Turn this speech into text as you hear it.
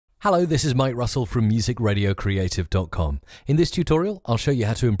Hello, this is Mike Russell from musicradiocreative.com. In this tutorial, I'll show you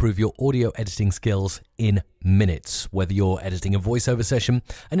how to improve your audio editing skills in minutes. Whether you're editing a voiceover session,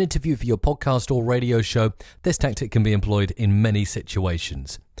 an interview for your podcast or radio show, this tactic can be employed in many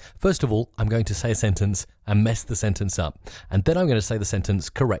situations. First of all, I'm going to say a sentence and mess the sentence up, and then I'm going to say the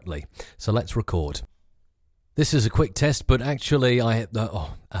sentence correctly. So let's record. This is a quick test, but actually I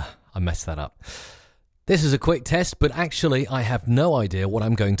messed that up. This is a quick test, but actually I have no idea what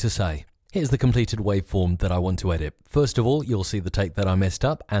I'm going to say. Here's the completed waveform that I want to edit. First of all, you'll see the take that I messed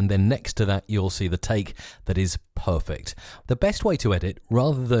up, and then next to that, you'll see the take that is perfect. The best way to edit,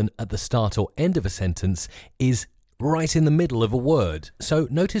 rather than at the start or end of a sentence, is right in the middle of a word. So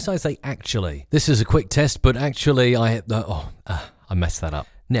notice I say actually. This is a quick test, but actually I messed that up.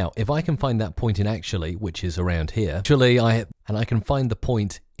 Now, if I can find that point in actually, which is around here, and I can find the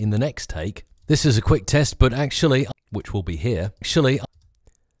point in the next take, this is a quick test, but actually, which will be here,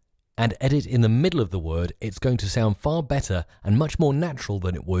 and edit in the middle of the word, it's going to sound far better and much more natural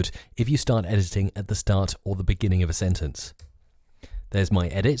than it would if you start editing at the start or the beginning of a sentence. There's my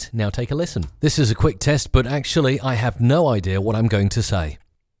edit. Now take a listen. This is a quick test, but actually, I have no idea what I'm going to say.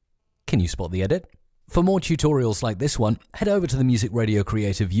 Can you spot the edit? For more tutorials like this one, head over to the Music Radio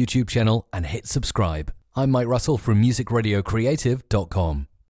Creative YouTube channel and hit subscribe. I'm Mike Russell from musicradiocreative.com.